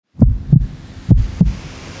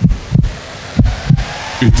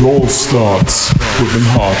It all starts with a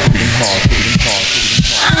heartbeat.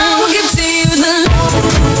 I will give to you the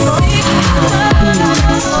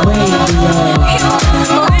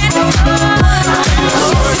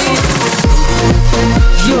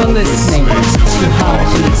You're listening to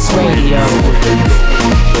Heartbeats Radio.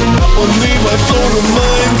 Only my soul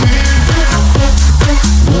remind me.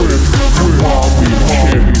 With Bobby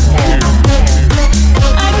Kim.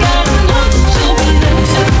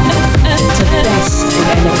 The best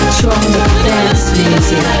in electronic dance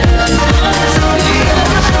music.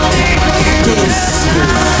 This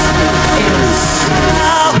is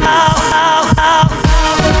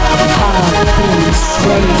Heartbeats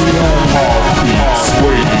Radio. Heartbeats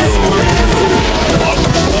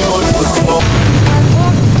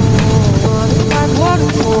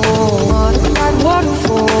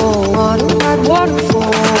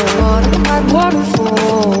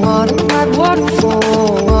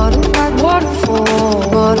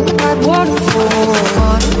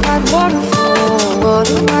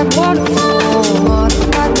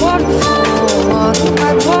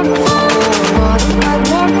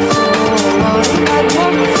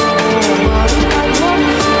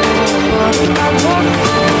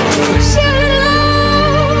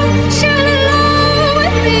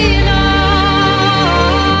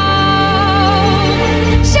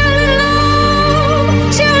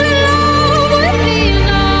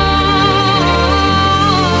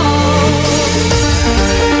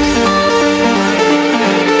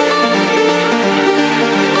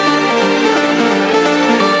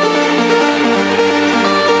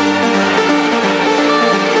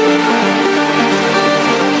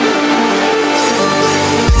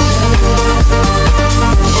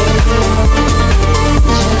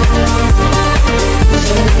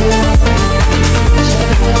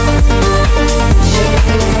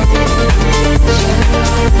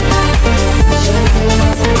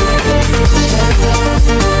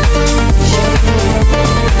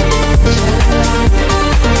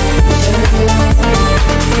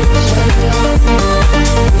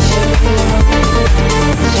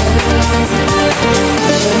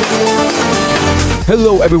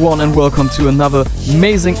Hello everyone and welcome to another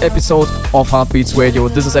amazing episode of Heartbeats Radio.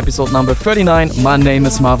 This is episode number 39. My name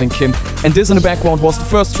is Marvin Kim and this in the background was the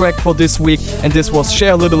first track for this week, and this was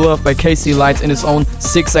Share a Little Love by Casey Lights in his own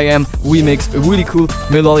 6am remix, a really cool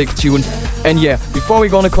melodic tune. And yeah, before we're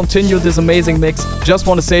gonna continue this amazing mix, just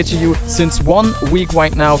want to say to you, since 1 week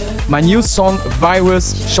right now, my new song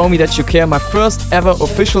Virus, Show Me That You Care, my first ever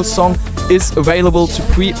official song, is available to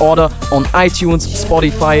pre-order on iTunes,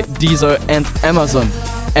 Spotify, Deezer and Amazon.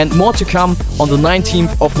 And more to come on the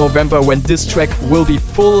 19th of November when this track will be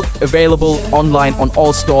full available online on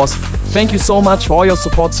all stores. Thank you so much for all your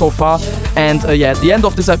support so far. And yeah, at the end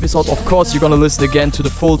of this episode, of course, you're gonna listen again to the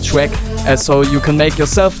full track, so you can make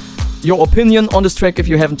yourself your opinion on this track if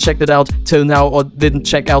you haven't checked it out till now or didn't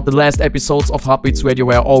check out the last episodes of Heartbeats Radio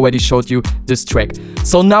where I already showed you this track.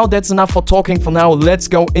 So now that's enough for talking for now, let's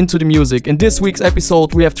go into the music. In this week's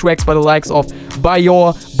episode we have tracks by the likes of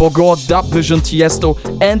Bayor, Bogor, Dubvision, Tiesto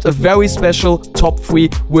and a very special top 3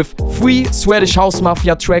 with 3 Swedish House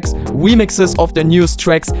Mafia tracks, remixes of their newest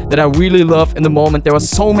tracks that I really love in the moment. There are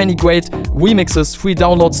so many great remixes, free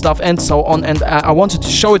download stuff and so on, and I wanted to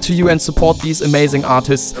show it to you and support these amazing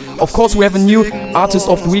artists. Of course, we have a new Artist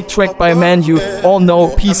of the Week track by a man you all know,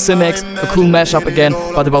 P. Simex, a cool mashup again,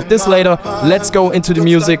 but about this later. Let's go into the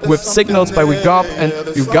music with Signals by Regard and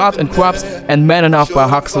Krabs and Man Enough by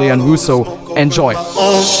Huxley and Russo. Enjoy.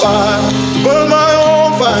 On fire, to burn my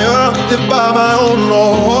own fire, live by my own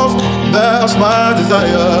laws, that's my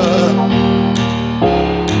desire.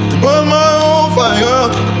 To burn my own fire,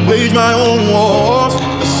 wage my own wars,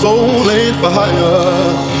 a soul ain't for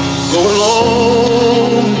hire. Go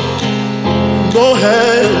along, no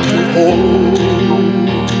hand to hold.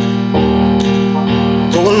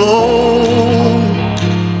 Go along,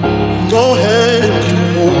 no hand to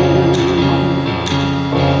hold.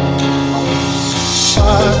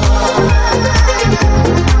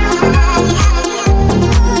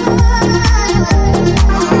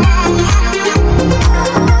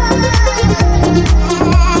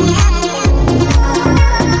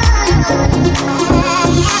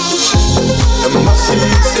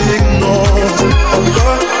 Signal of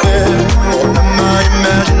God.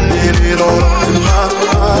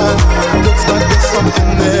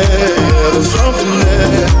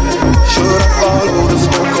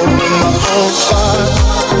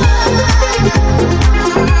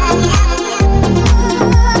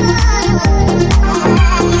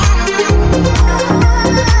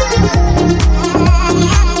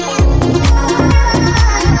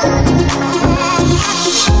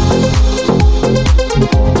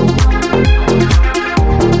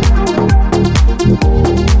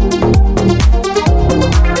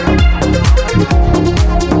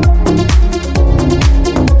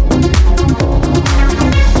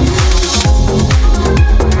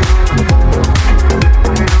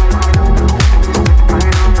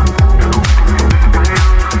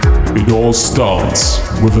 all starts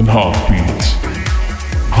with an heartbeat.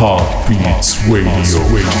 Heartbeats Radio.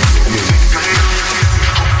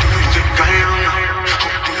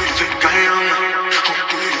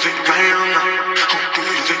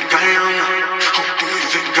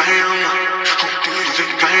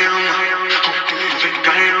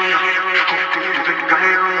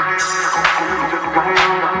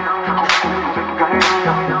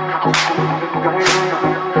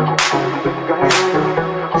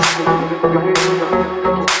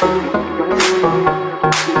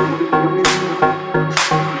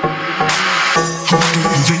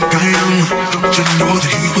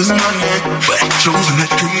 Chosen that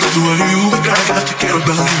dream goes where you think I got to care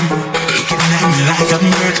about you. Looking at me like I'm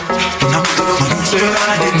hurt. When I'm the one who said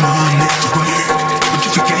I didn't want it to work. But you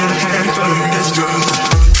forget I had fun as drugs.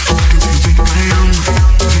 Who do you think I am?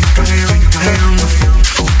 Think I am?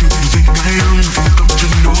 Who do you think I am? Don't you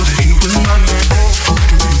know that he was my man? Who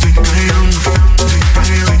do you think I am? Think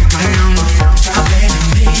I am? Stop blaming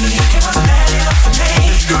me. He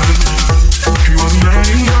wasn't mad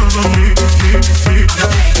enough for me. He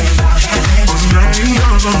wasn't mad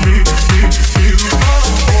enough for me.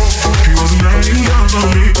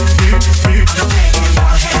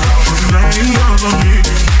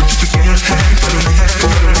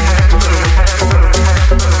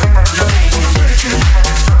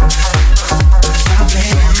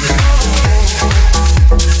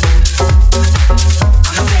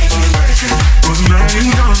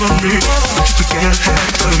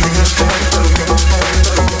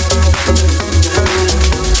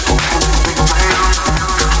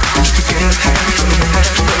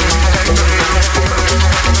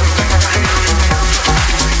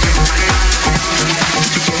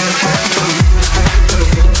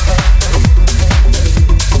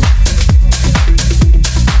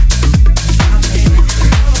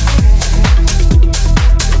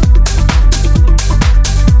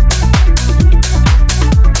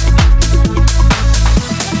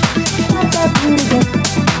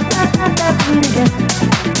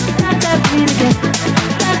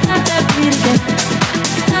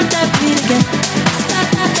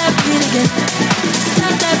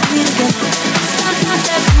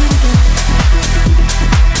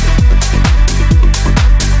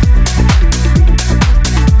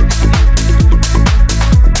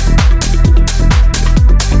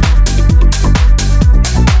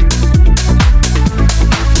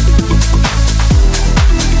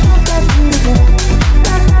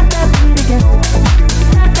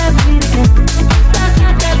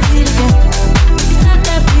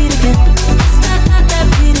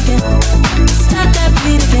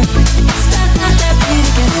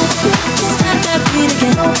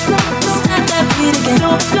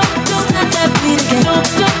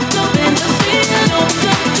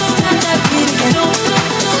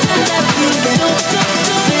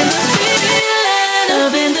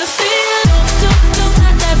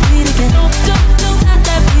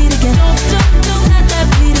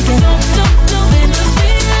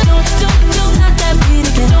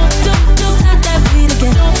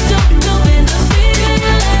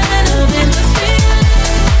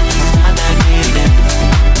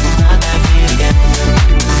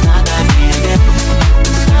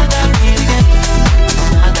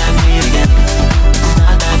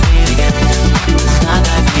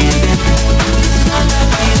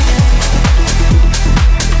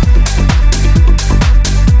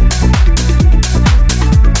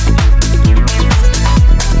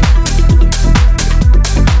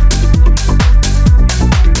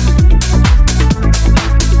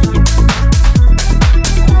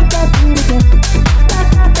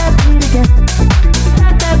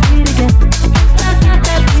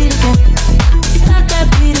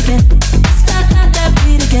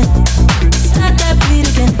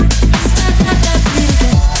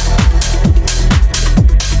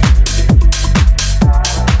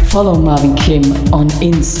 Follow Marvin Kim on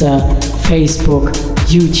Insta, Facebook,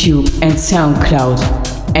 YouTube and SoundCloud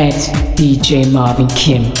at DJ Marvin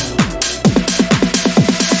Kim.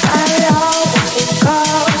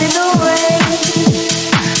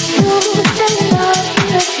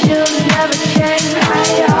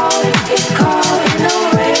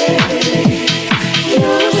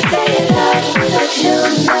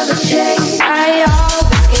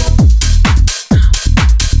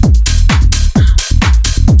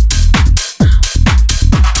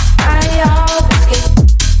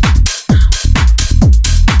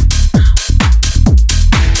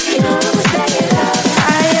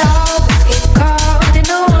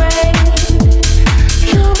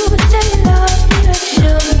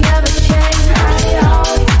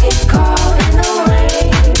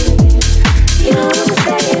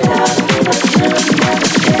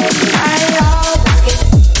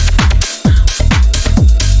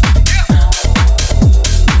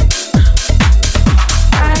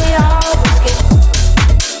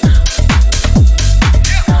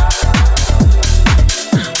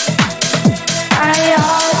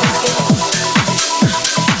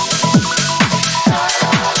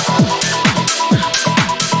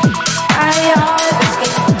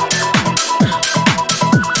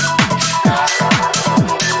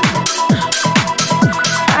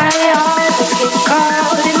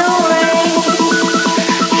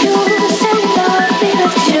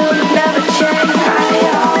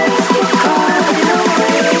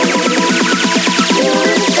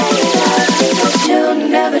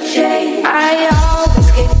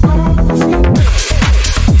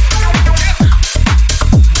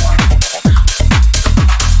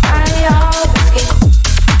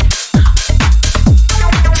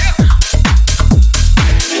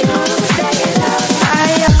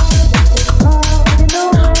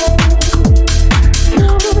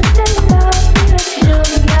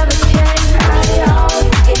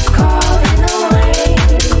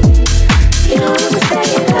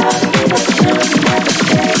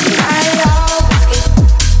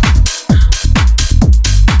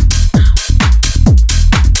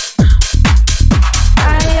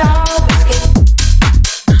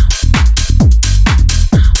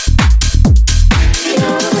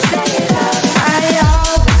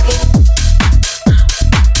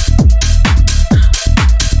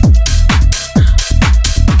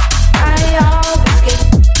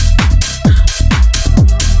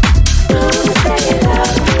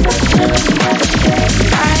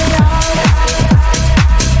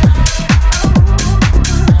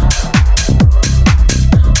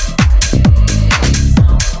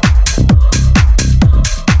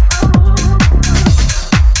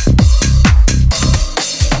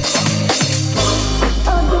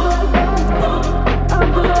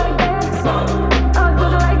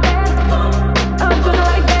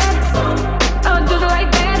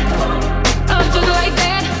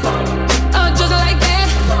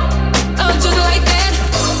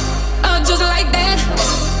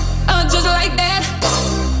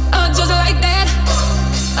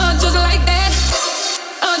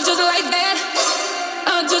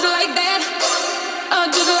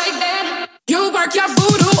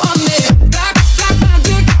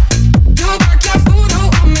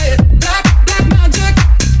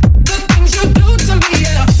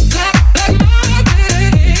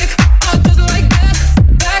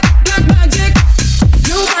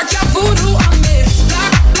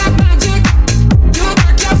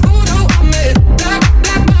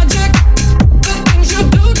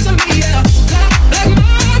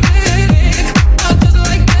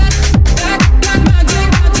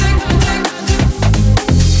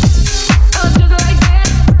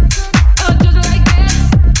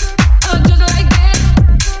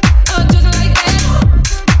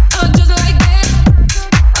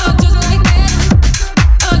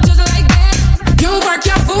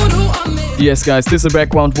 Yes, guys, this in the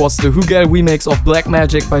background was the Hugel remix of Black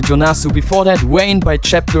Magic by Jonasu. Before that, Wayne by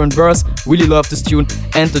Chapter and Verse. Really love this tune.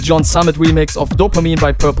 And the John Summit remix of Dopamine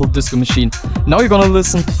by Purple Disco Machine. Now you're gonna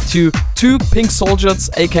listen to two Pink Soldiers,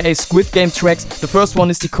 aka Squid Game tracks. The first one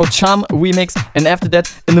is the Kocham remix, and after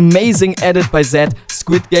that, an amazing edit by Zed,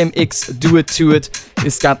 Squid Game X, Do It To It.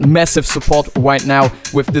 It's got massive support right now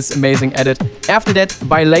with this amazing edit. After that,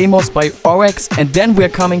 by Lamos by Orex, and then we're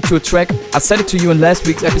coming to a track. I said it to you in last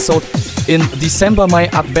week's episode. In December, my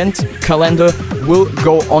advent calendar will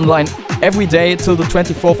go online every day till the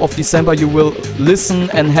 24th of December. You will listen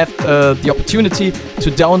and have the opportunity to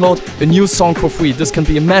download a new song for free. This can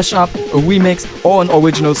be a mashup, a remix, or an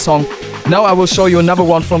original song. Now I will show you another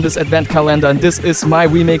one from this advent calendar, and this is my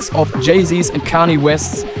remix of Jay-Z's and Kanye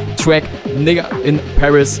West's track Nigga in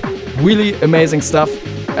Paris. Really amazing stuff.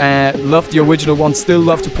 Love the original one, still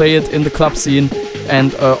love to play it in the club scene,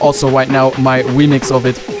 and also right now my remix of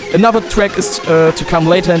it. Another track is to come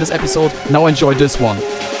later in this episode. Now enjoy this one.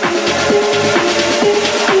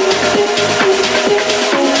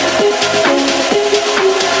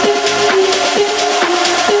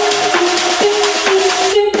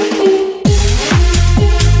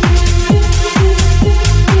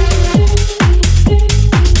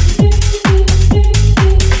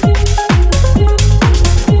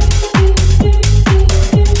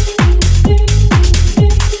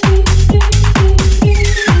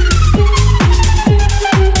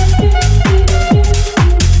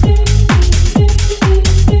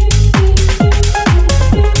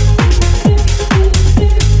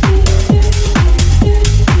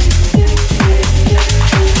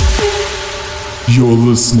 You're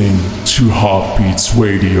listening to Heartbeats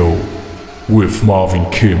Radio with Marvin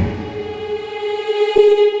Kim.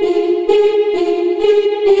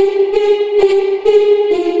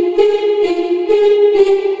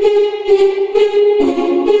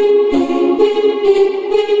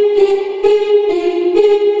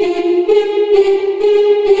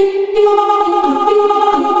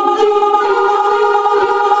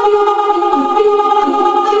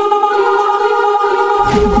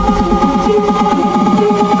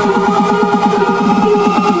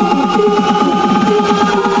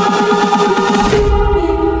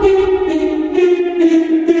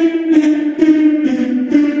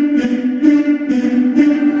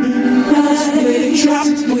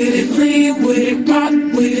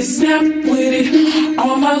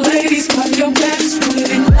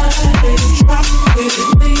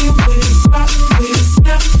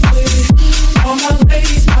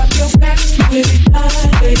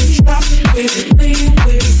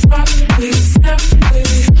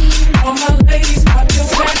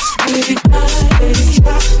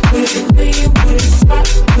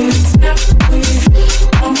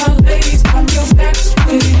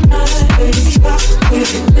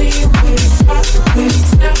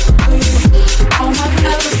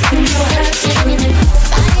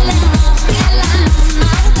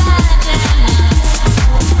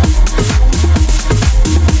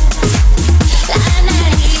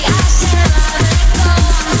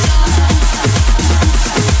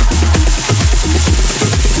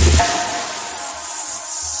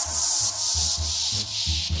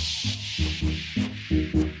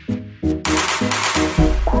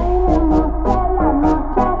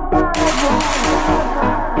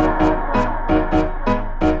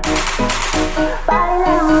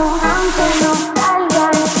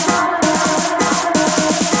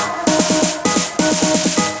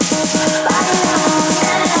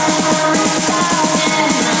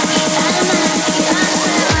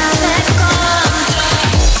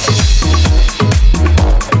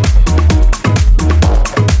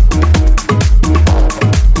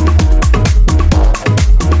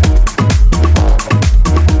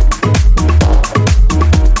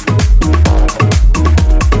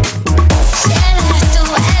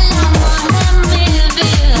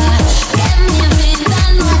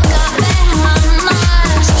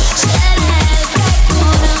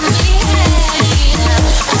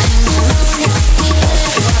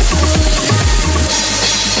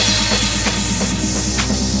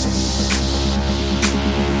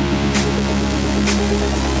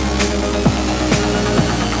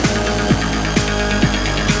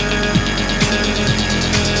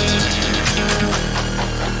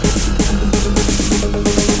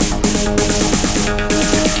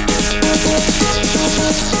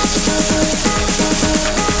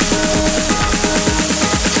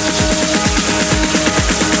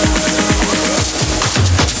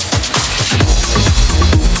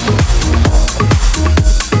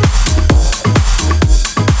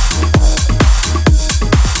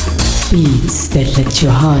 Beats that let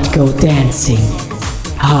your heart go dancing.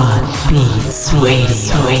 Heartbeats Radio.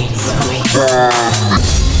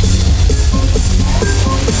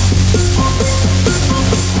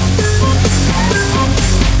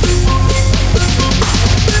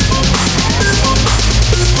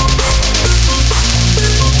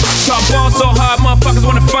 So I ball so hard, motherfuckers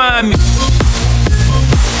wanna find me.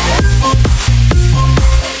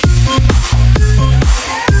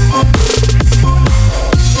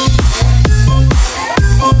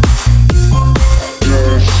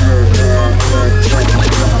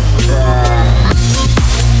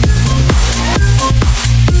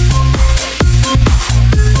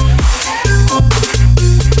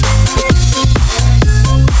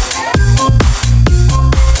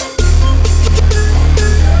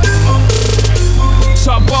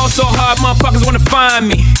 So hard, motherfuckers wanna find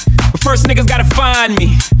me. But first niggas gotta find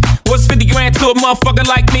me. What's 50 grand to a motherfucker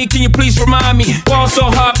like me? Can you please remind me? Ball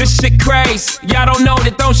so hard, this shit crazy. Y'all don't know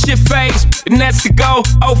that don't shit phase. And that's to go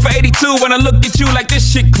 0 for 82 when I look at you like this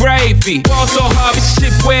shit gravy. Ball so hard, this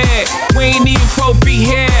shit weird. We ain't even supposed to be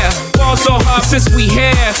here. Ball so hard since we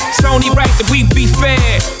here. It's only right that we be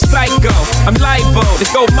fair. Psycho, I'm libo, to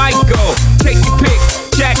go Michael. Take your pick.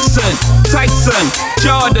 Jackson, Tyson,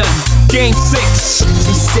 Jordan, Game 6.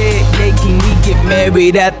 She said, yeah, can we get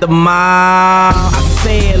married at the mall? I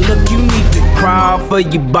said, look, you need to crawl for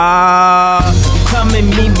your bar. Come and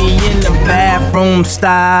meet me in the bathroom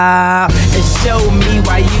style and show me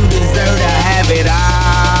why you deserve to have it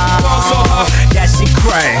all. That shit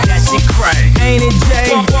cray, ain't it,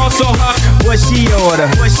 Jay? What she order?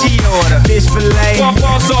 Fish fillet.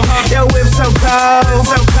 Your whip so cold,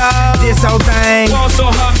 this whole thing.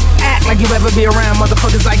 Act like you ever be around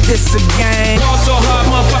motherfuckers like this again. Ball so hard,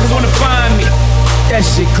 motherfuckers wanna find me. That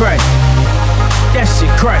shit cray.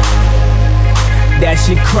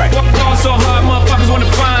 Ball so hard, motherfuckers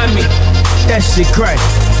wanna find me. That shit cray.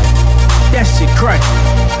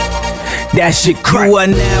 You are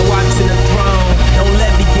now watching the throne. Don't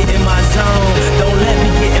let me get in my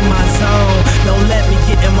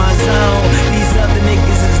zone. These other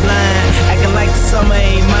niggas is lying, acting like the summer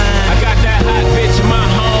ain't mine. I got that hot bitch in my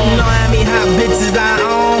home. You know how many hot bitches I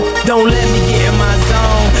own? Don't let me get in my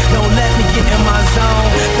zone. Don't let me get in my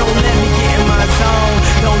zone.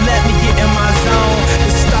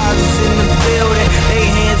 The stars is in the building, they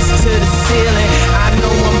hands to the ceiling. I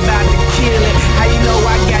know I'm about to kill it. How you know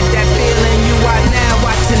I got that feeling? You are now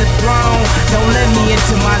watching the throne. Don't let me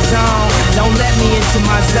into my zone.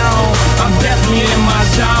 I'm definitely in my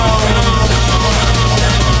zone.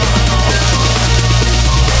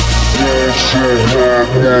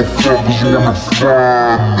 Motherfuckers wanna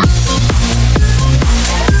find me.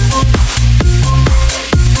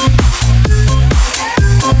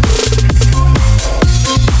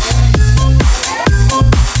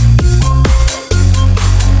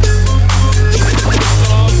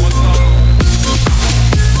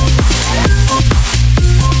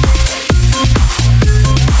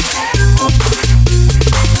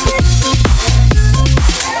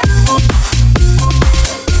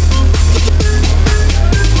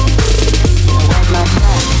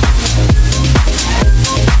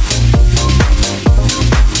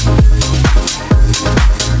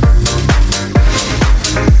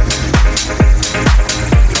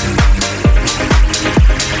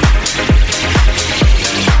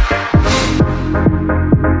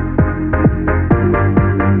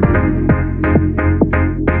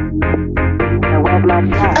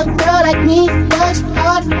 A girl like me works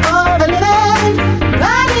hard for a living.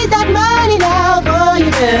 I need that money now, boy,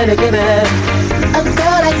 you better give it. A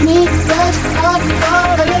girl like me works hard for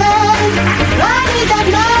a living. I need that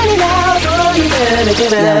money now, boy, you better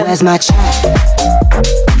give it. Now where's my check?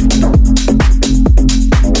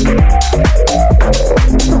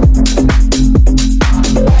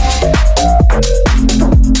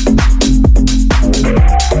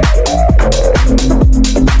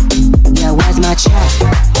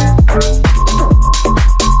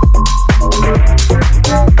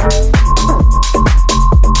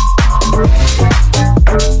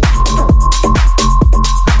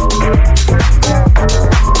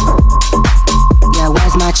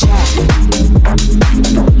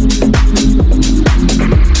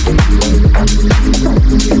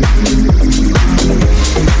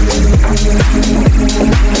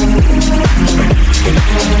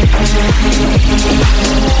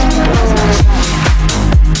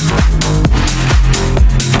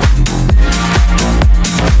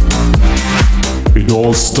 It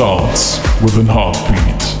all starts with an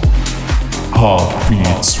heartbeat.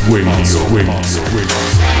 Heartbeats Radio.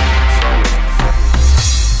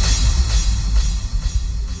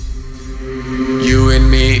 You and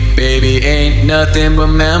me, baby, ain't ain't nothing but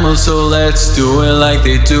mammals, so let's do it like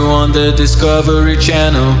they do on the Discovery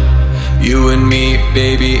Channel. You and me,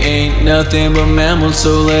 baby, ain't nothing but mammals,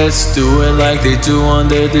 so let's do it like they do on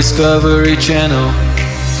the Discovery Channel.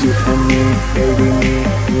 You and me, baby, me,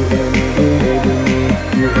 you and me, baby, me,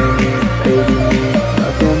 you and me, baby, me,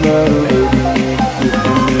 nothing but baby, me, you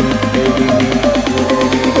and me, baby, me, you and me, baby,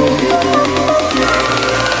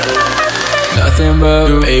 nothing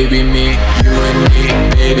but baby, me, you and me,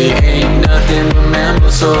 baby, ain't nothing but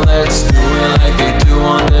mammals, so let's do it like they do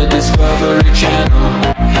on the Discovery Channel.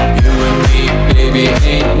 You and me, baby,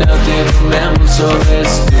 ain't nothing but mammals, so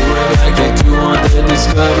let's do it like they do on the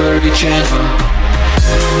Discovery Channel.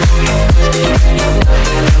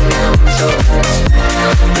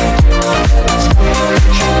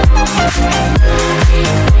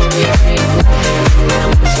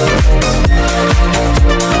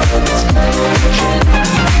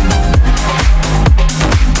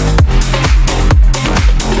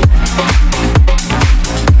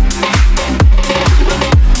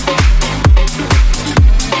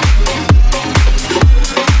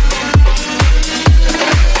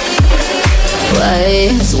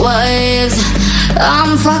 Waves,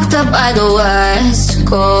 I'm fucked up by the West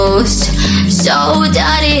Coast. So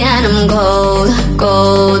dirty and I'm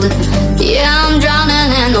cold. Yeah, I'm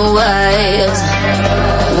drowning in the waves.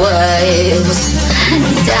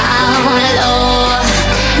 Down low,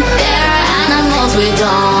 there are animals we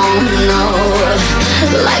don't know,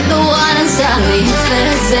 like the one inside me,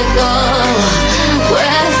 physical.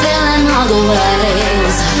 We're feeling all the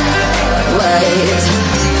waves.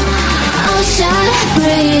 Ocean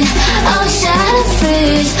breathe, ocean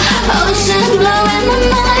freeze, ocean blowing the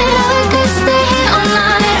mind. I could stay here all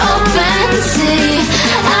night, open sea.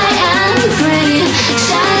 I am free,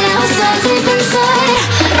 shining so deep inside.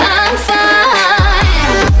 I'm fine.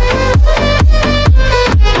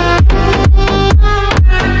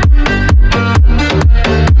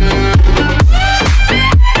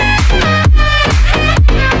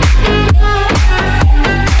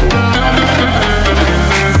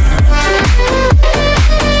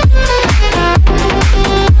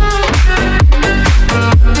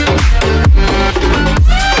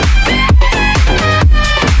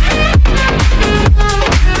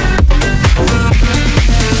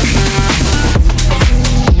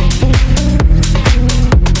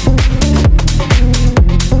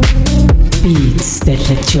 That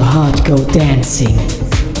let your heart go dancing.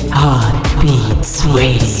 Heartbeats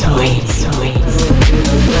radio.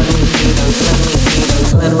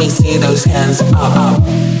 Let me see those hands up.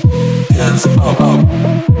 Hands up.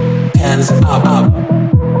 Hands up.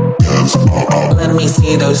 Hands up. Let me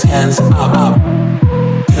see those hands up.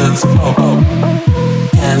 Hands up.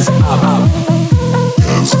 Hands up.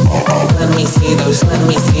 Let me see those, let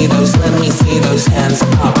me see those, let me see those hands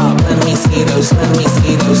up. Let me see those, let me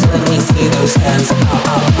see those, let me see those hands up.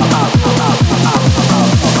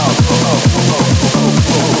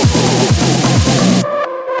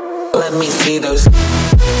 Let me see those.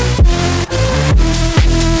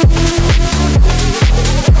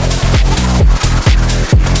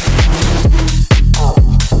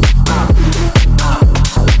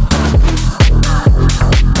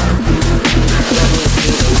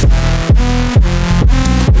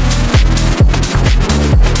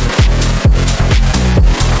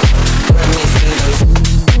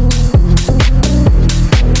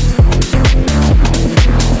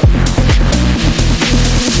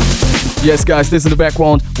 Yes, guys, this in the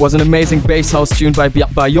background was an amazing bass house tune by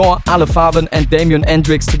Bayor, Ale Farben and Damien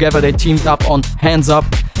Hendrix. Together they teamed up on Hands Up.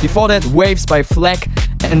 Before that, Waves by Fleck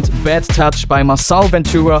and Bad Touch by Marcel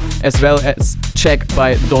Ventura, as well as Check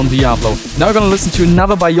by Don Diablo. Now we're gonna listen to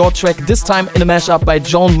another Bayor track, this time in a mashup by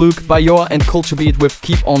Jean-Luc Bayor and Culture Beat with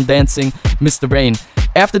Keep On Dancing, Mr. Rain.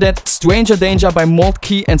 After that, Stranger Danger by Malt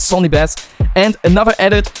Key and Sonny Bass, and another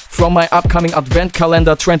edit from my upcoming Advent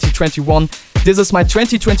Calendar 2021. This is my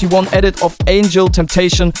 2021 edit of Angel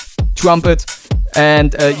Temptation Trumpet,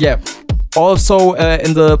 and also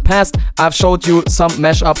in the past I've showed you some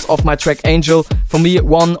mashups of my track Angel. For me,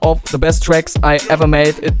 one of the best tracks I ever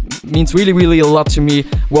made. It means really a lot to me.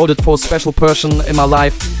 Wrote it for a special person in my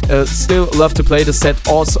life. Still love to play this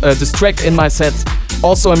track in my sets.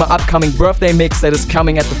 Also in my upcoming birthday mix that is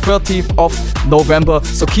coming at the 30th of November.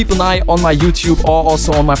 So keep an eye on my YouTube or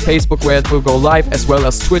also on my Facebook where it will go live, as well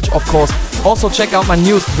as Twitch, of course. Also check out my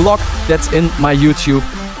newest vlog that's in my YouTube.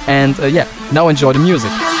 And now enjoy the music.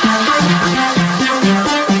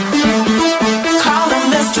 Call him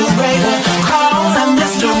Mr. Raven, call him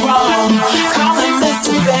Mr. Wrong, call him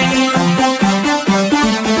Mr. Vain.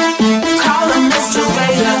 Call him Mr.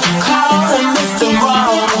 Raven, call him Mr.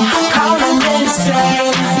 Wrong, call him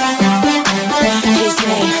insane.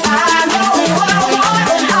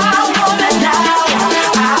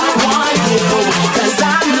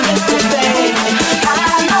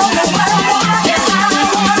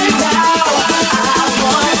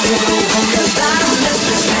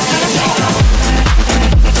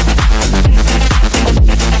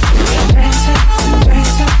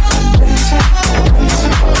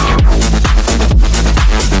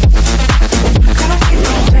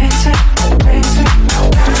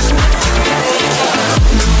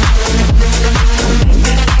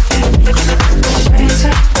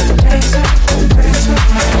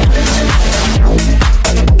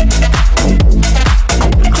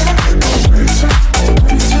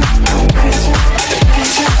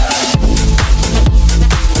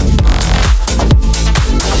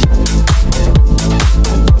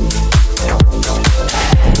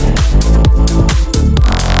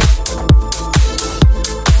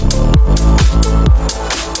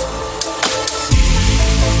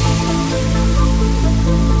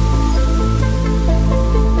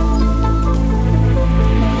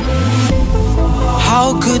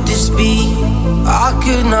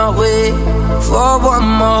 wanna wait for one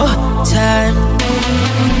more time.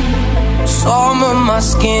 Storm on my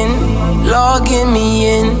skin, logging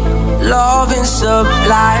me in, loving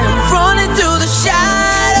sublime, running through the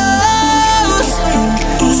shadows.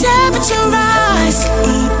 Temperature rise.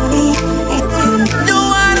 No,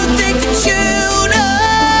 I don't think that you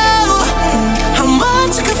know how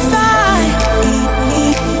much I could find.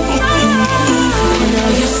 Now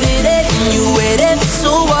you sit it and you wait it, so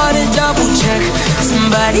what a double check.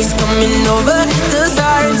 Somebody's coming over, the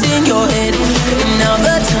sirens in your head. And now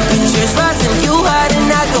the temperature's rising, you hide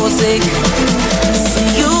and I go sick.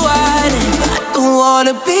 See you hiding, I don't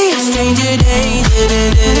wanna be a stranger. Day, day, day,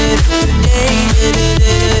 day, day, day,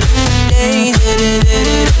 day, day,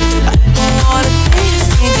 day. I don't wanna be a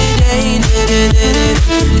stranger. Day, day, day, day,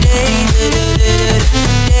 day, day,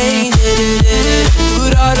 day, day, day.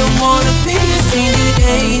 But I don't wanna be a stranger.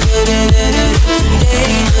 Day, day, day, day,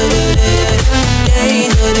 day, day, day.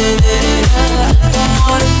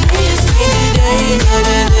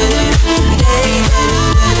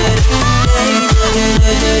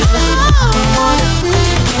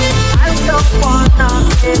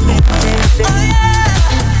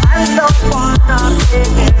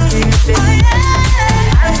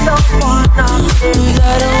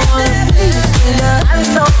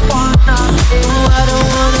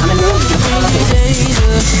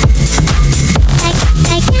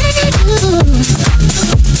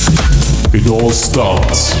 It all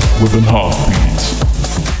starts with a heartbeat.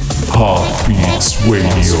 Heartbeats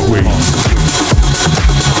Radio.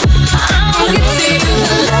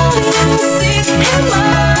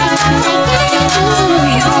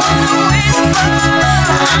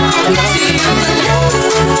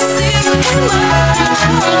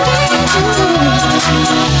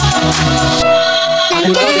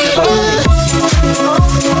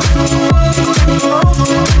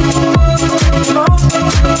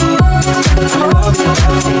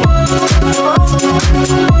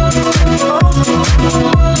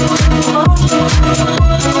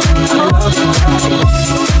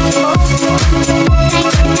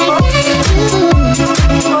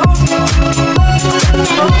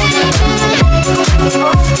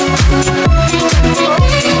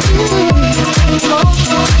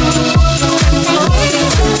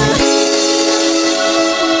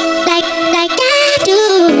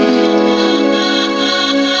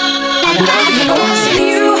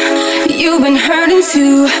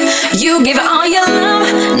 You give all your love,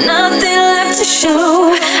 nothing left to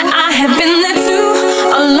show. I have been there too,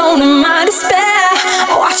 alone in my despair,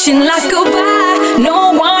 watching life go by,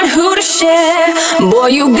 no one who to share. Boy,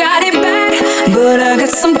 you got it bad, but I got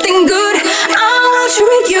something good. I will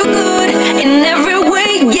treat you good in every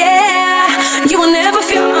way, yeah. You will never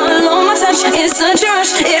feel alone, my touch is such a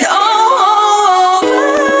rush, it all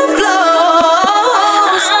overflows.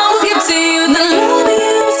 I will give to you the love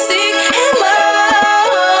you seek and more.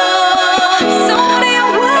 So what are you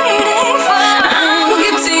waiting for? I will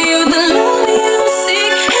give to you the love you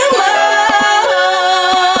seek and more.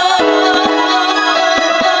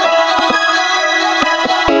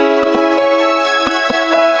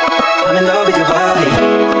 I'm in love with your body.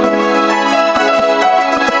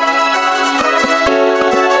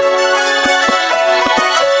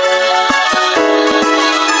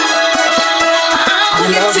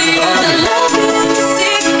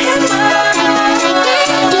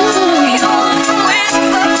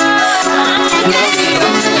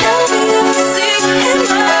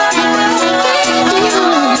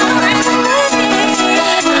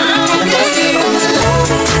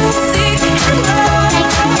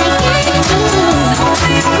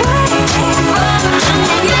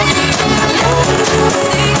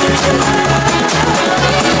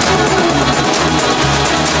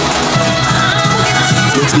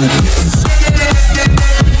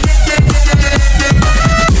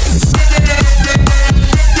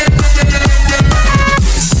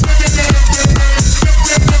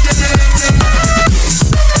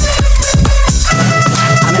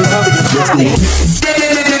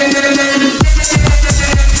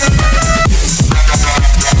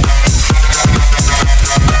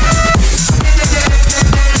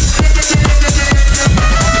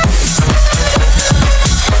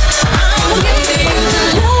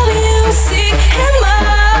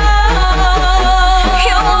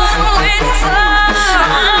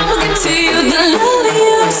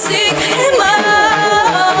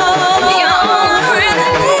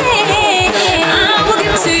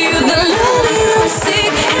 See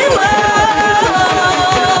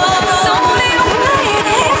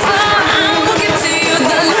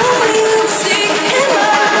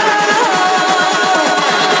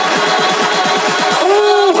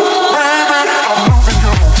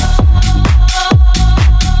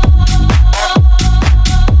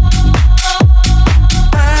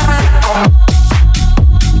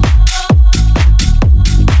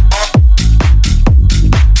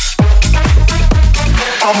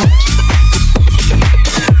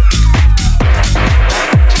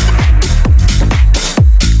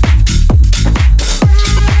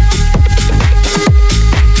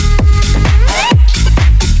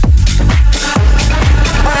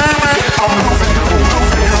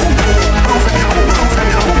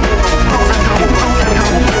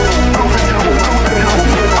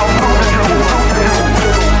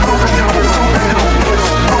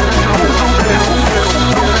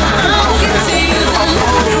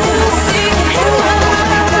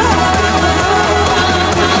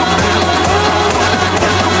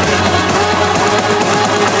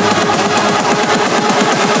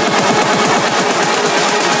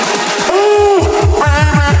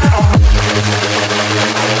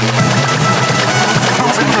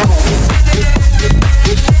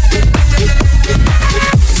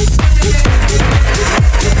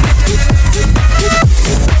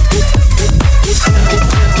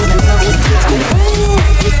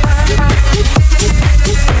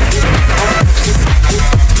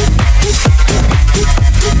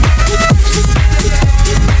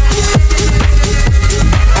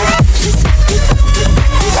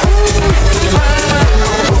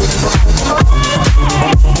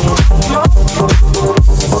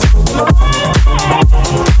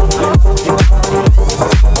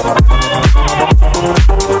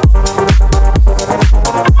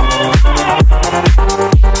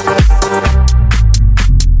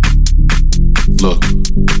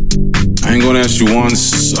gonna ask you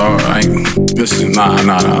once. Alright, listen, nah.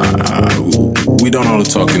 We don't know the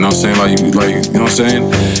talk, you know what I'm saying? Like, you know what I'm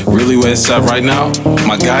saying? Really, where it's at right now,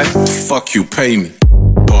 my guy, fuck you, pay me.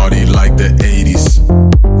 Party like the 80s.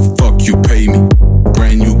 Fuck you, pay me.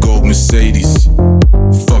 Brand new gold Mercedes.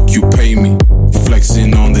 Fuck you, pay me.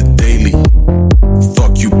 Flexing on the daily.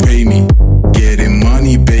 Fuck you, pay me. Getting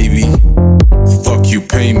money, baby. Fuck you,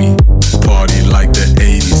 pay me. Party like the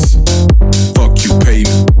 80s. Fuck you, pay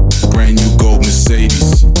me. Brand new gold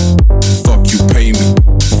Mercedes. Fuck you, pay me.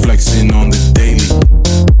 Flexing on the daily.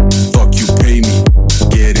 Fuck you, pay me.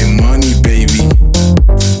 Getting money, baby.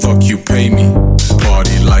 Fuck you, pay me.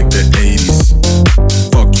 Party like the 80s.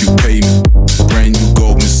 Fuck you, pay me. Brand new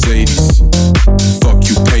gold Mercedes. Fuck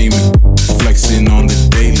you, pay me. Flexing on the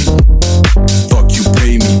daily. Fuck you,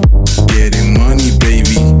 pay me. Getting money,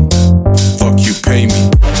 baby. Fuck you, pay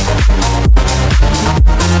me.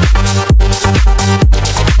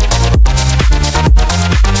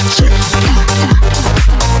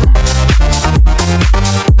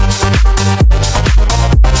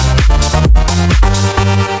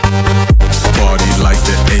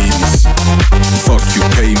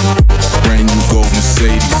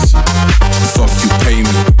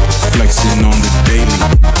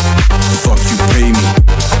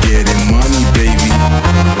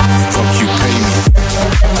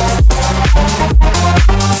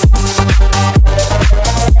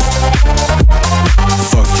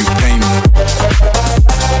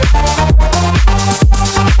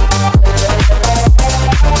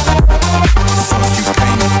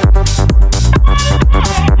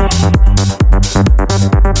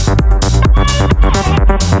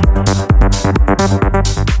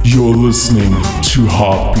 You're listening to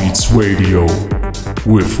Heartbeats Radio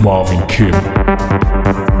with Marvin Kim.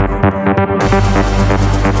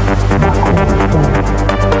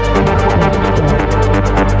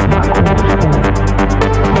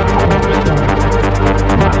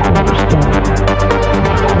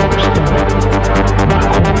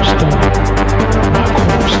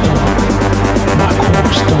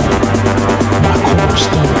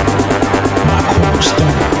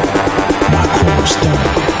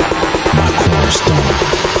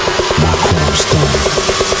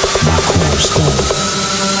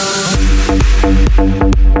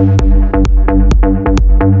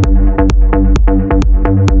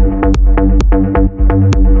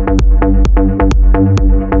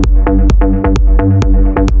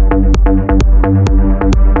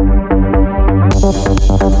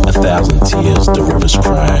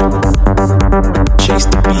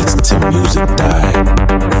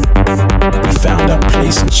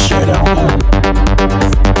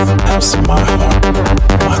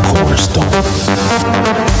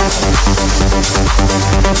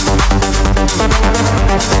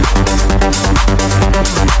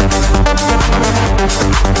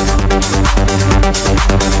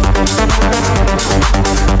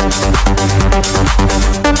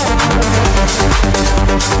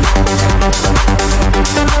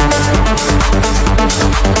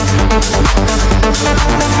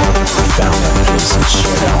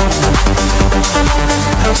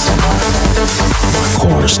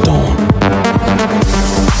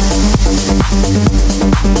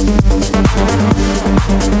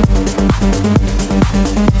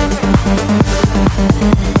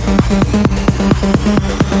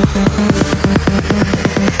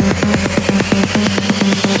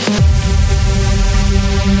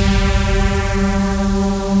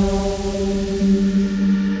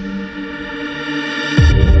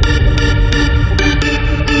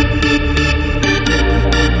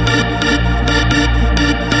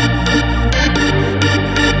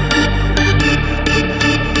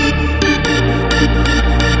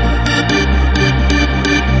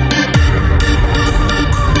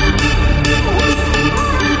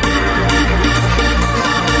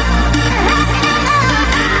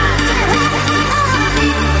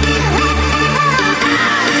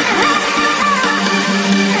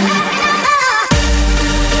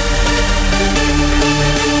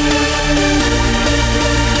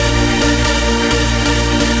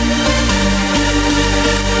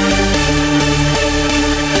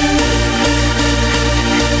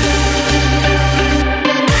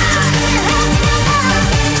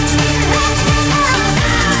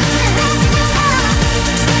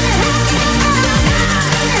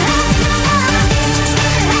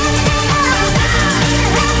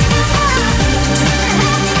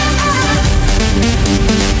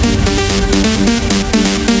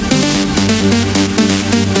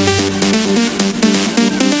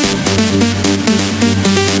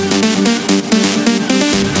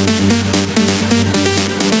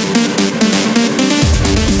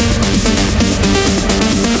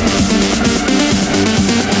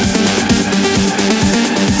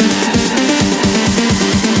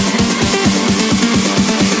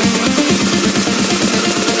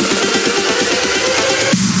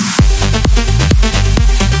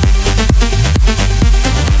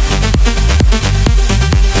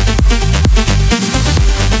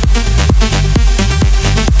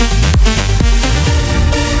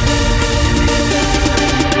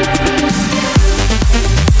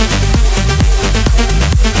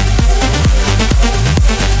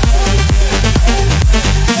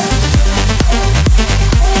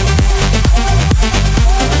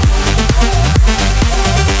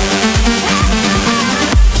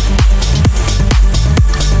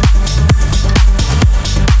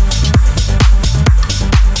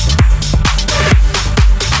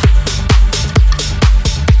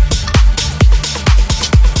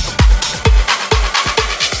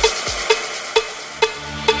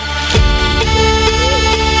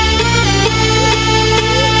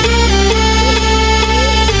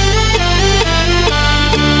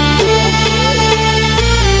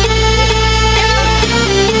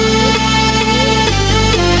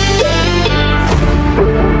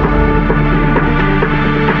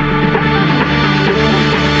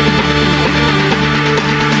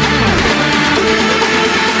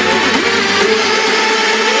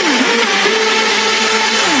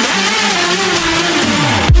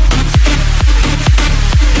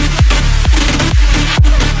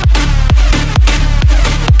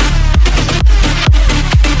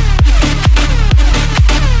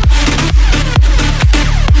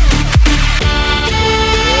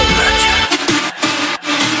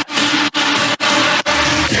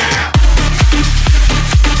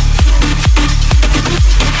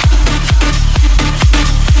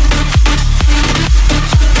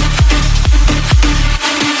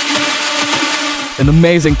 an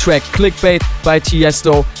amazing track, Clickbait by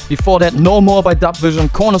Tiesto. Before that, No More by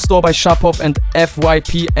Dubvision, Corner Store by Shapov, and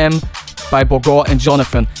FYPM by Bogor and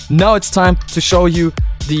Jonathan. Now it's time to show you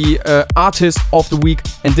the artist of the week,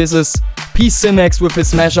 and this is P. Cimex with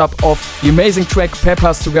his mashup of the amazing track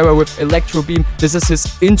Peppers together with Electro Beam. This is his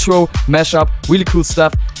intro mashup, really cool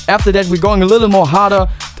stuff. After that, we're going a little more harder,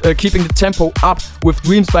 keeping the tempo up with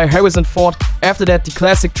Dreams by Harrison Ford. After that, the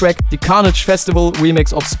classic track, the Carnage Festival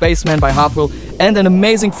remix of Spaceman by Hardwell, and an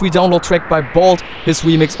amazing free download track by Bald, his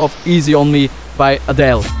remix of Easy on Me by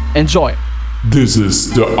Adele. Enjoy! This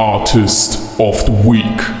is the artist of the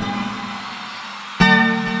week.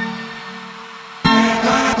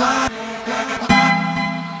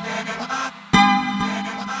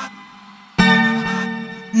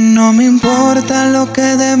 No me importa lo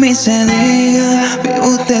que de mí se diga, vive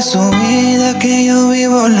usted su vida, que yo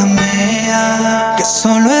vivo la mía. Que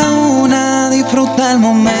solo es una, disfruta el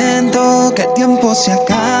momento, que el tiempo se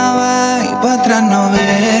acaba y para atrás no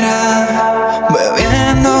verá.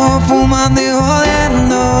 Bebiendo, fumando y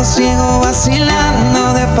jodiendo, sigo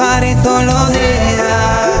vacilando de party todos los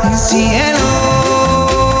días. Cielo.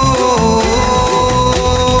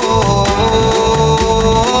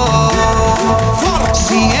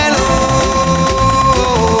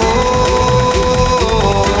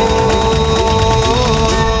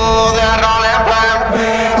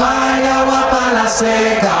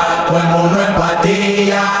 Todo el mundo en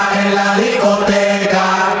patilla en la discoteca.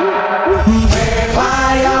 Pepa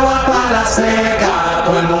y agua para la seca.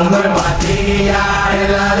 Todo el mundo en patilla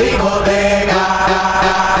en la discoteca.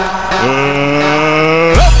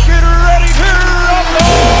 Let's get ready to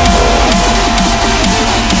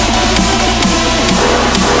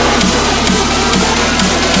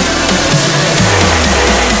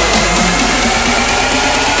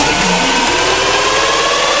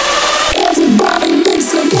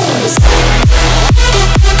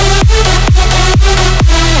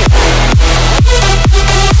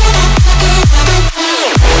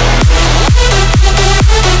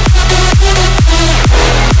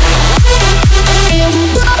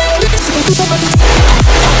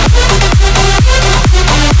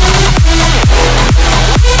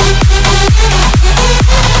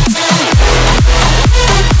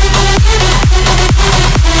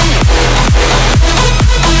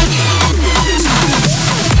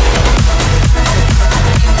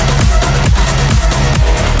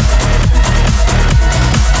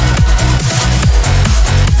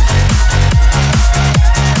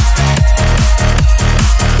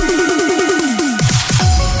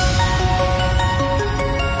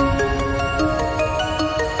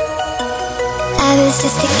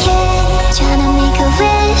Just a kid trying to make a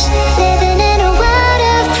wish, living in a world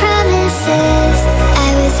of promises. I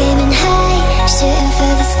was aiming high, shooting for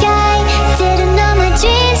the sky. Didn't know my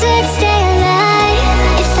dreams would stay alive.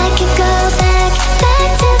 If I could go back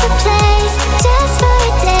to the place, just for a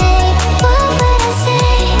day, what would I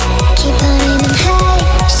say? Keep on aiming high,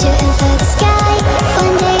 shooting for the sky.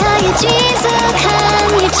 One day all your dreams will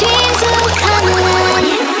come, your dreams will come alive.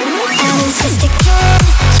 I was just a kid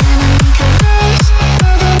trying to make a wish.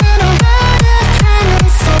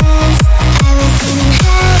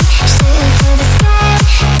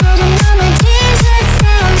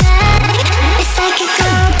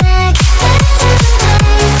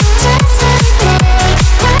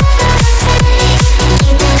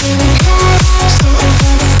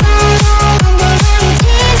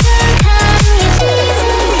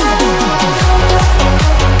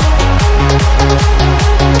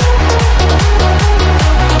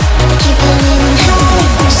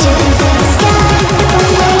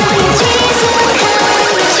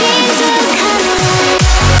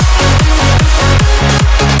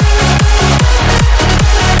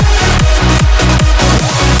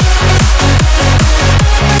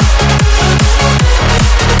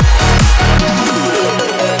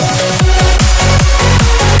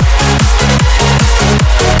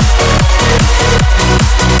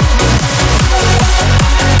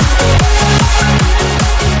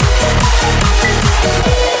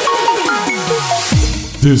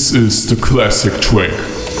 This is the classic track.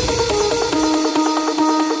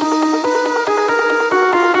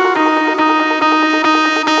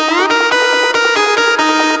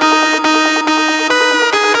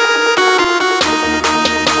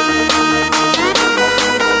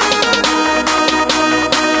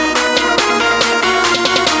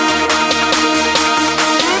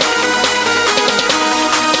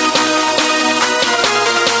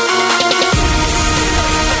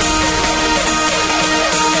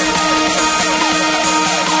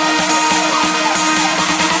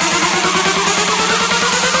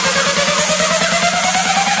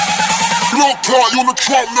 party on the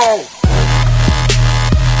track now.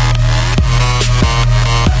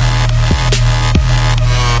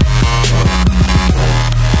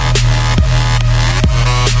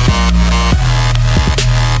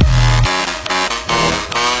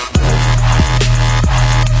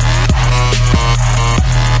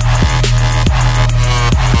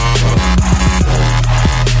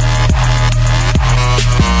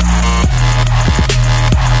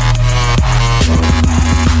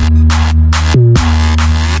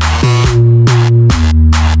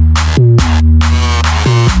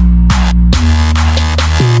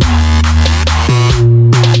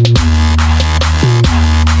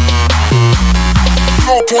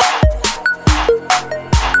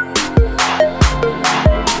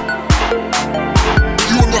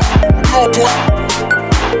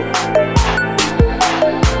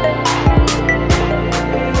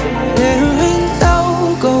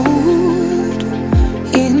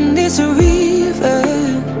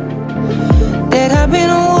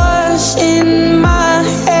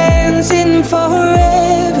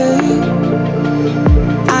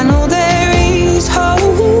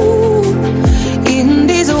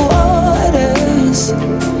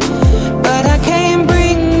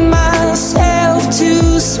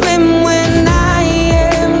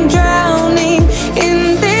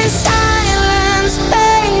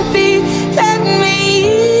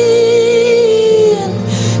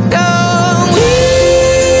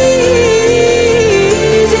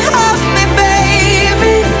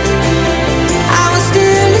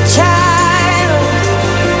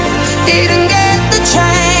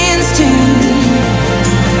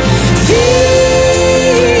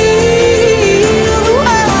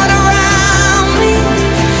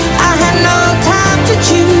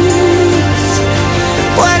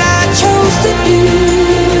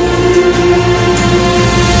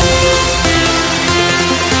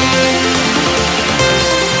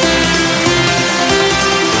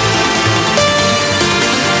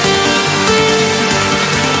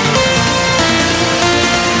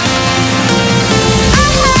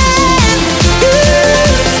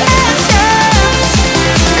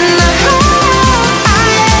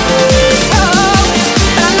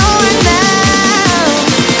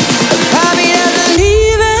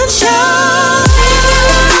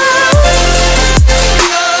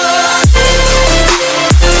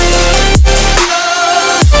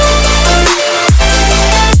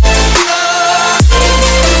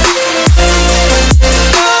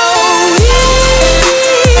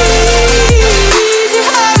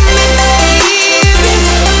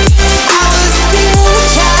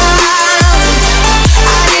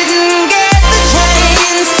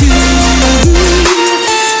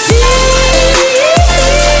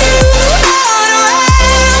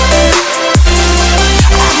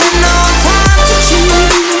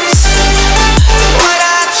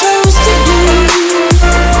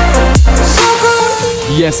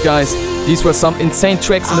 Yes, guys, these were some insane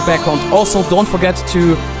tracks in the background. Also, don't forget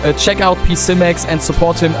to check out P. Simex and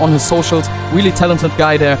support him on his socials. Really talented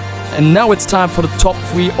guy there. And now it's time for the top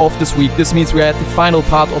 3 of this week. This means we are at the final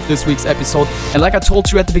part of this week's episode. And like I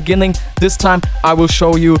told you at the beginning, this time I will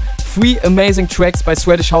show you 3 amazing tracks by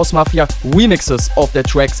Swedish House Mafia, remixes of their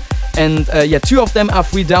tracks. And 2 of them are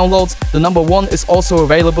free downloads. The number 1 is also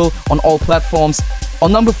available on all platforms.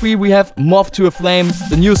 On number 3 we have Moth to a Flame,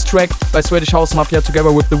 the newest track by Swedish House Mafia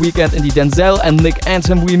together with The Weeknd in the Denzel and Nick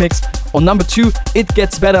Anthem remix. On number 2, It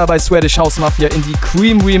Gets Better by Swedish House Mafia in the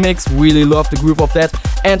Cream remix, really love the groove of that.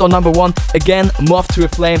 And on number 1, again Moth to a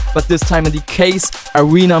Flame, but this time in the Case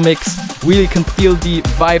Arena mix. Really can feel the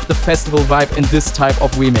vibe, the festival vibe in this type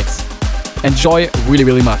of remix. Enjoy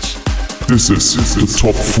really much. This is the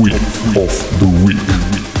top 3 of the week.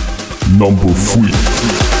 Number 3.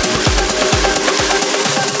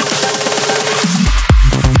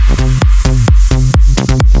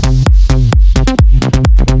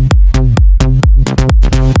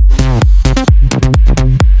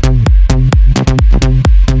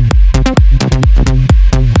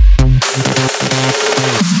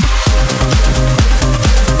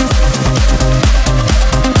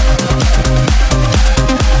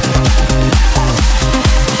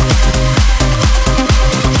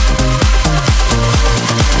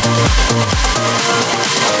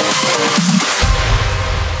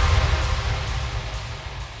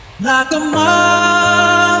 Like a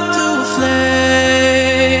moth to a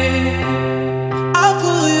flame, I'll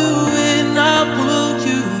pull you in, I'll pull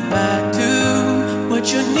you back to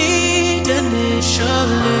what you need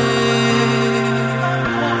initially.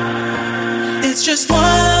 It's just one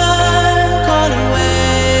call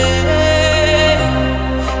away,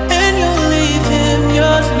 and you'll leave him,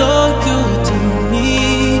 you're loyal to me,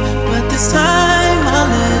 but this time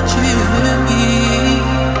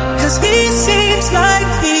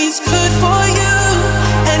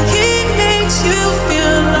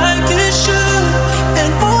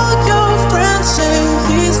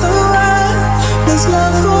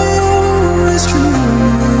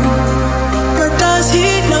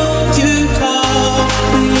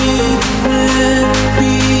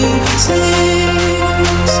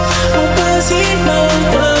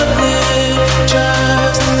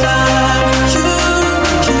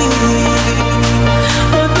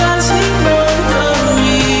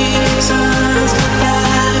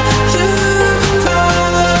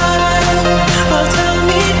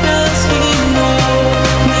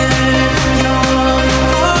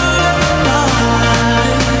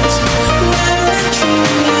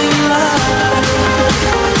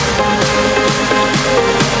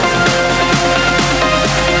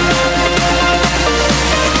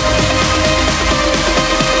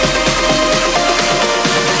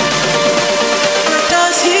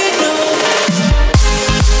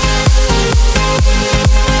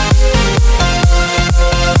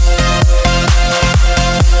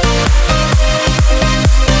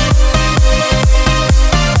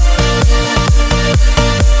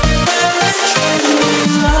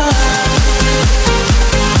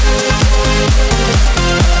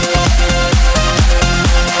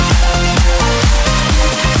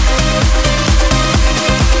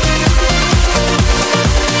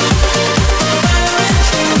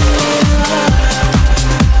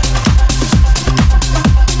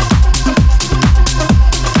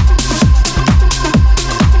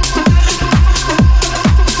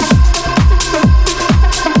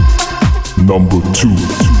number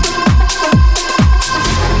 2.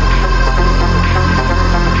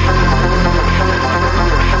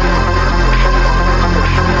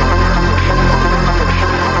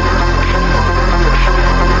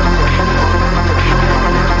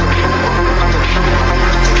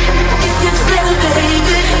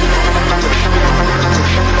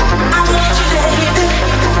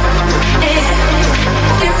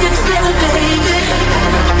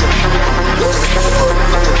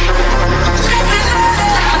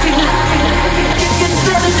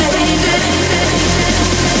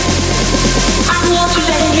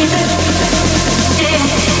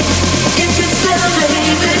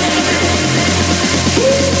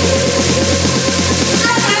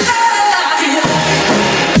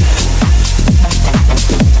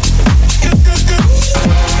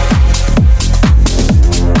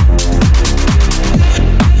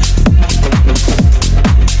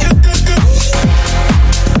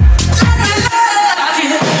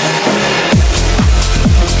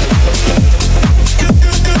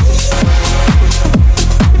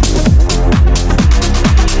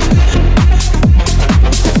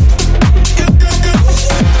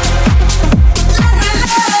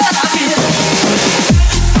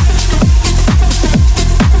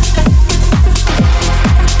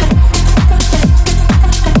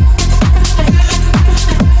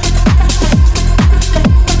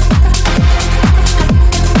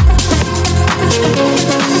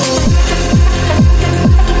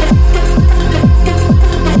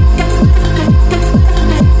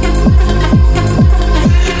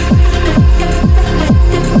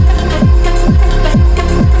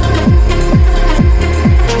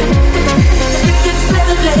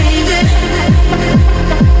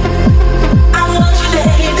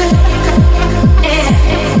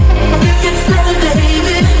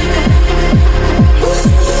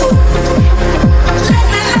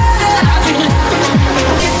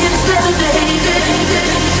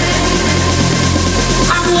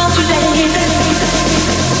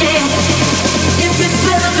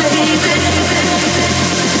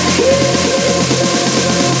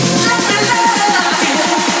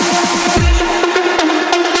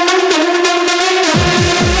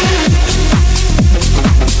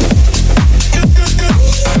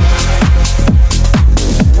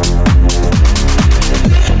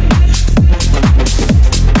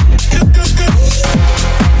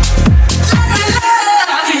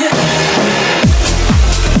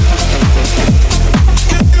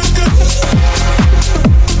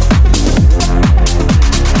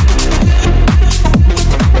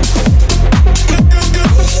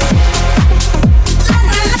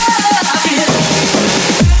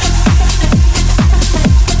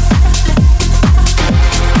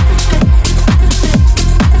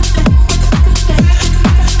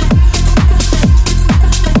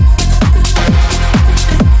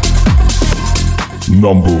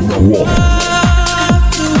 Number 1.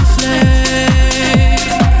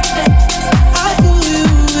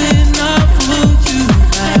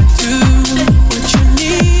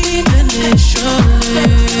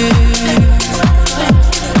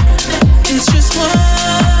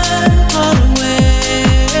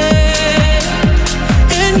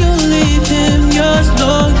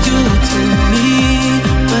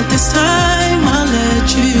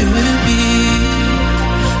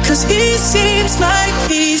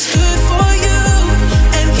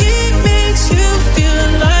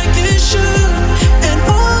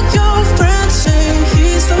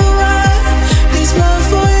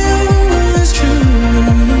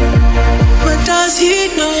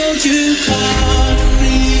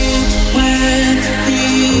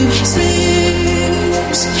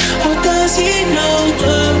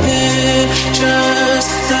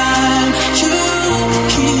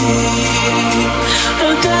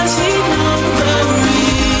 Or does he know the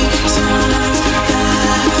reason?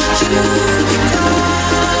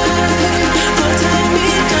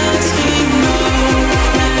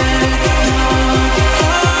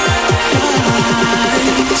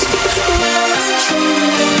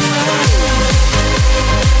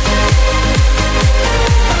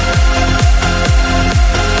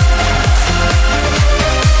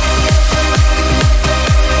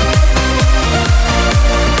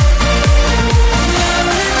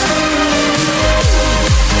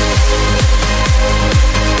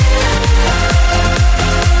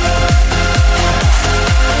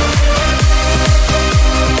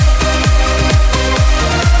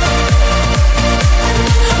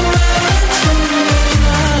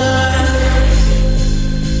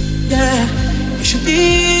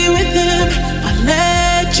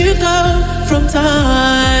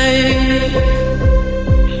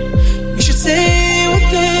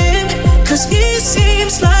 'cause he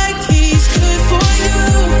seems like he's good for you,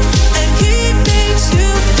 and he makes you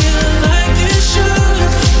feel like you should.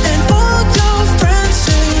 And all your friends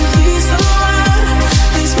say he's the one,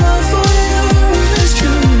 he's more for you, it's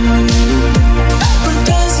true. But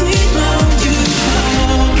does he know you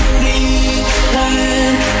only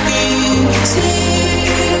when he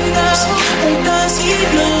sings? Or does he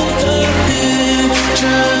know the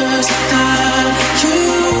pictures that you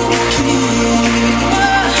keep?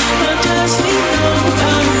 Or does he know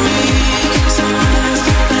the reasons that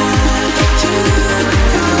you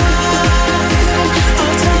cry?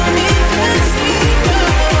 Oh, tell me, does he know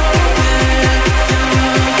where your heart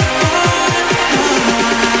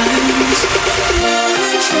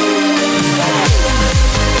lies?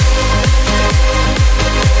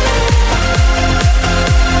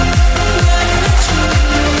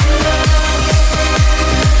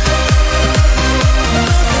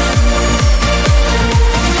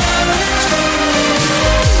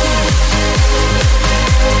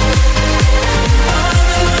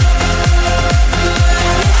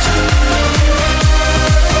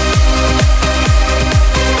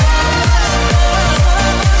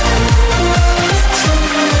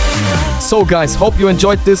 So guys, hope you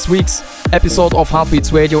enjoyed this week's episode of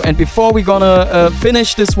Heartbeats Radio, and before we're gonna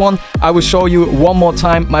finish this one, I will show you one more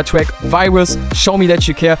time my track Virus, Show Me That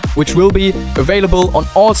You Care, which will be available on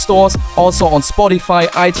all stores, also on Spotify,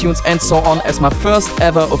 iTunes and so on, as my first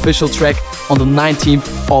ever official track on the 19th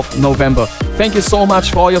of November. Thank you so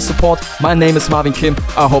much for all your support. My name is Marvin Kim.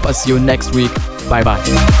 I hope I see you next week. Bye bye.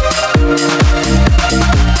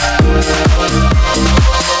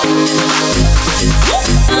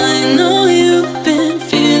 I know you've been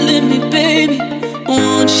feeling me, baby.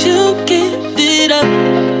 Won't you give it up?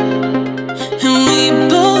 And we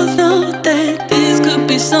both know that this could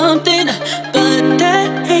be something, but that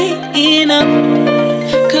ain't enough.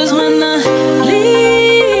 'Cause when I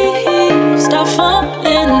leave, start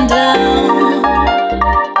falling down,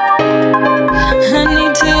 I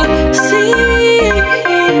need to see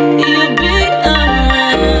you be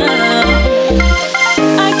around.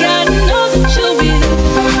 I gotta know that you'll be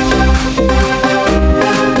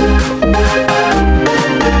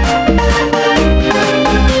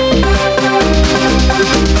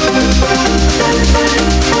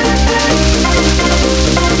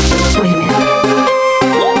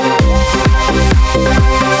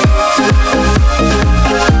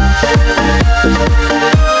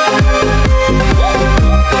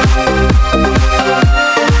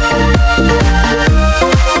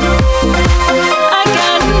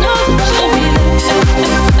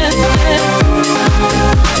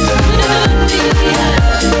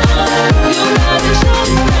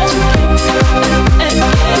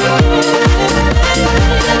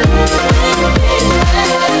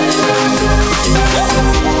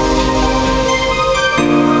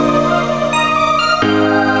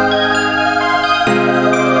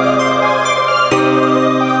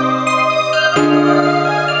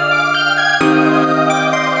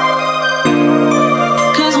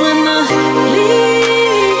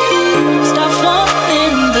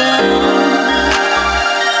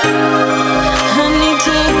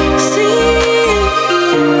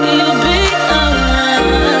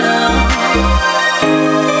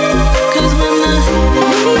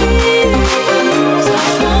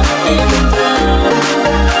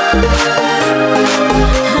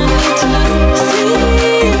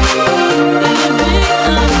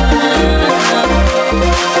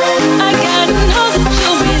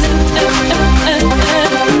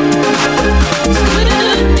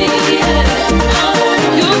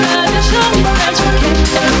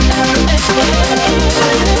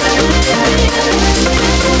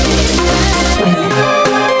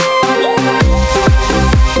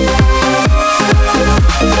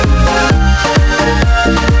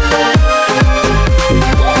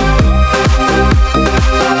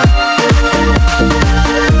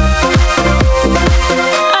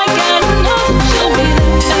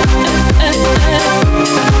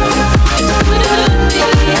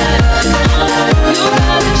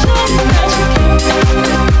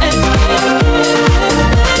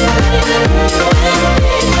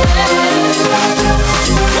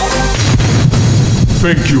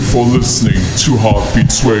Thank you for listening to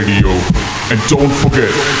Heartbeats Radio. And don't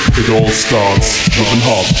forget, it all starts with a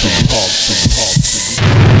heartbeat.